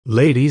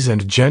Ladies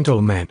and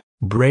gentlemen,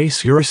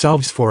 brace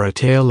yourselves for a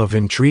tale of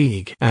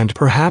intrigue and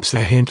perhaps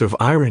a hint of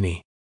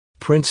irony.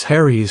 Prince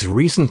Harry's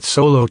recent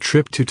solo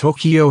trip to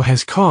Tokyo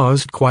has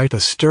caused quite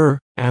a stir,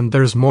 and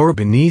there's more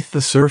beneath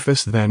the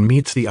surface than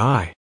meets the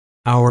eye.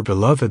 Our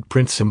beloved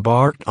prince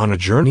embarked on a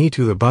journey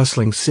to the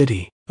bustling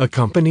city,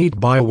 accompanied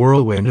by a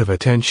whirlwind of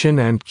attention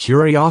and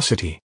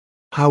curiosity.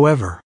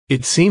 However,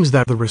 it seems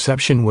that the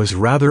reception was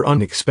rather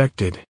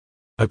unexpected.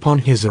 Upon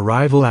his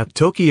arrival at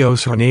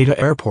Tokyo's Haneda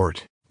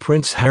Airport,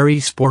 Prince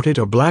Harry sported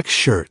a black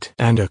shirt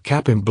and a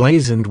cap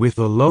emblazoned with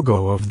the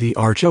logo of the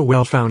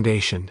Archewell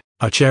Foundation,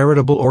 a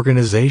charitable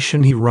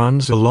organization he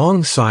runs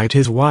alongside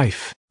his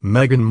wife,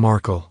 Meghan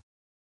Markle.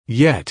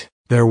 Yet,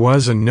 there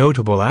was a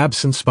notable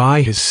absence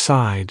by his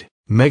side.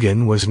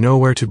 Meghan was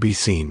nowhere to be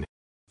seen.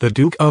 The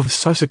Duke of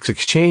Sussex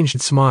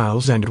exchanged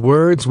smiles and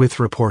words with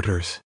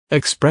reporters,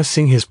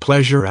 expressing his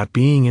pleasure at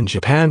being in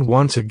Japan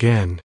once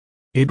again.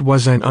 It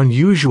was an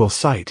unusual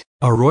sight,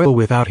 a royal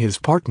without his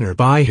partner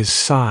by his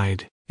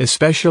side,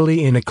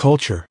 especially in a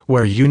culture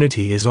where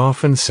unity is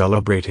often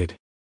celebrated.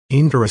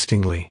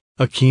 Interestingly,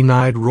 a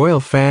keen-eyed royal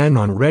fan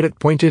on Reddit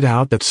pointed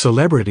out that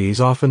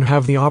celebrities often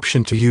have the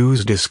option to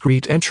use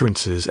discreet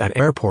entrances at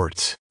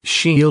airports,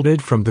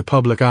 shielded from the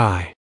public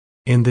eye.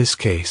 In this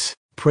case,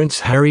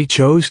 Prince Harry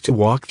chose to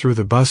walk through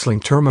the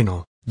bustling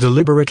terminal,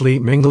 deliberately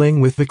mingling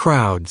with the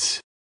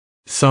crowds.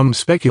 Some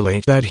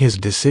speculate that his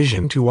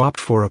decision to opt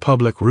for a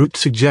public route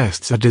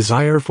suggests a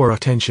desire for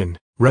attention,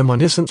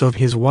 reminiscent of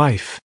his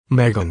wife,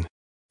 Meghan.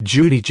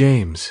 Judy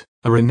James,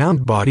 a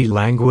renowned body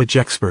language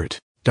expert,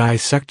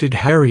 dissected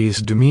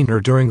Harry's demeanor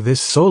during this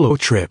solo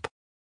trip.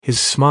 His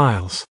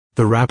smiles,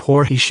 the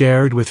rapport he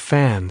shared with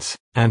fans,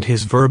 and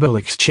his verbal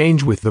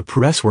exchange with the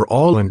press were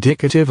all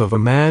indicative of a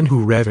man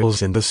who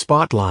revels in the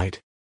spotlight.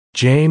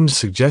 James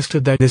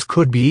suggested that this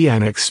could be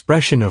an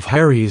expression of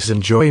Harry's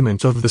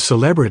enjoyment of the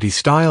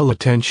celebrity-style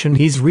attention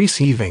he's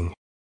receiving.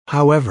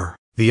 However,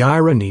 the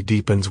irony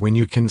deepens when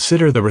you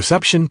consider the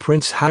reception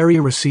Prince Harry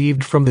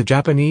received from the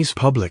Japanese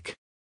public.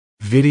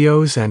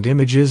 Videos and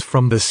images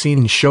from the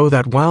scene show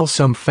that while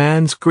some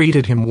fans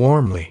greeted him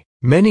warmly,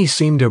 many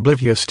seemed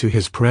oblivious to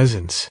his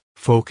presence,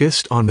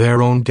 focused on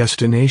their own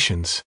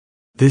destinations.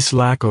 This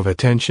lack of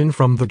attention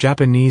from the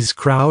Japanese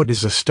crowd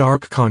is a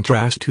stark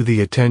contrast to the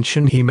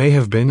attention he may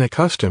have been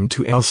accustomed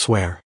to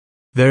elsewhere.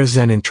 There's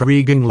an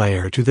intriguing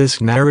layer to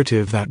this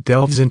narrative that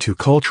delves into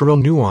cultural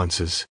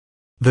nuances.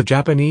 The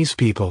Japanese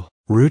people,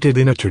 rooted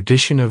in a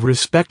tradition of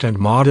respect and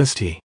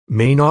modesty,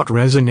 may not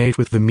resonate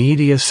with the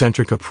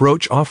media-centric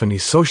approach often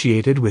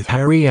associated with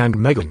Harry and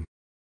Meghan.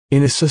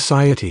 In a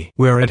society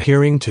where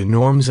adhering to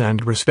norms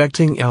and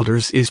respecting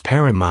elders is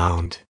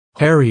paramount,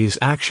 Harry's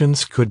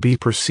actions could be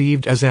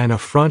perceived as an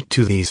affront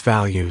to these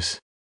values.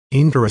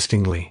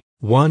 Interestingly,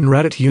 one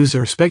Reddit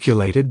user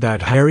speculated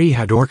that Harry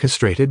had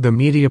orchestrated the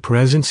media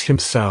presence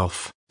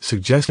himself,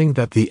 suggesting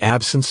that the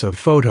absence of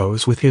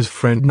photos with his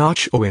friend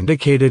Nacho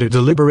indicated a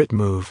deliberate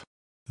move.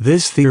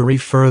 This theory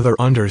further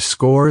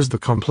underscores the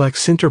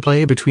complex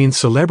interplay between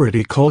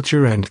celebrity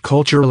culture and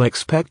cultural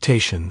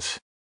expectations.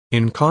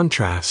 In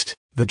contrast,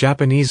 the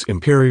Japanese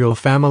imperial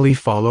family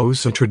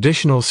follows a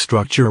traditional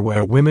structure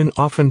where women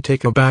often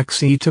take a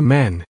backseat to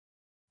men.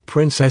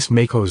 Princess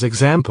Mako's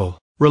example,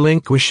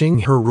 relinquishing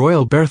her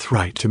royal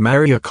birthright to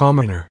marry a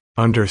commoner,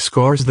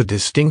 underscores the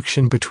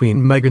distinction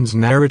between Meghan's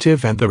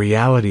narrative and the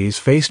realities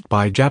faced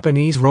by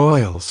Japanese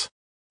royals.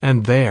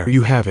 And there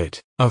you have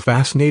it, a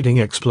fascinating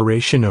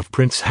exploration of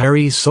Prince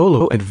Harry's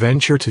solo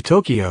adventure to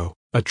Tokyo,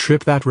 a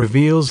trip that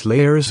reveals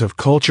layers of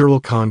cultural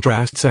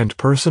contrasts and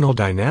personal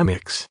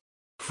dynamics.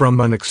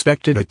 From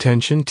unexpected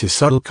attention to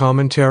subtle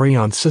commentary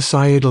on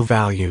societal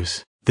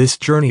values, this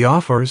journey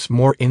offers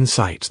more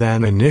insight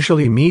than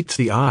initially meets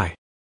the eye.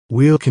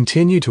 We'll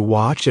continue to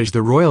watch as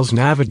the royals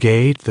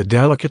navigate the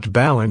delicate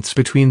balance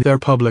between their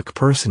public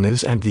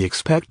personas and the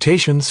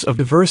expectations of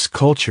diverse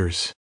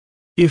cultures.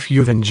 If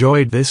you've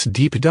enjoyed this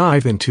deep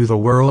dive into the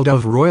world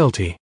of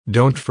royalty,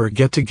 don't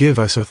forget to give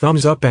us a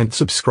thumbs up and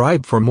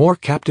subscribe for more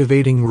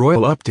captivating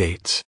royal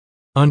updates.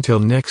 Until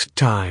next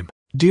time,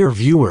 dear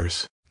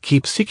viewers,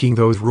 keep seeking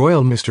those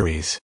royal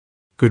mysteries.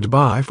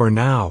 Goodbye for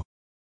now.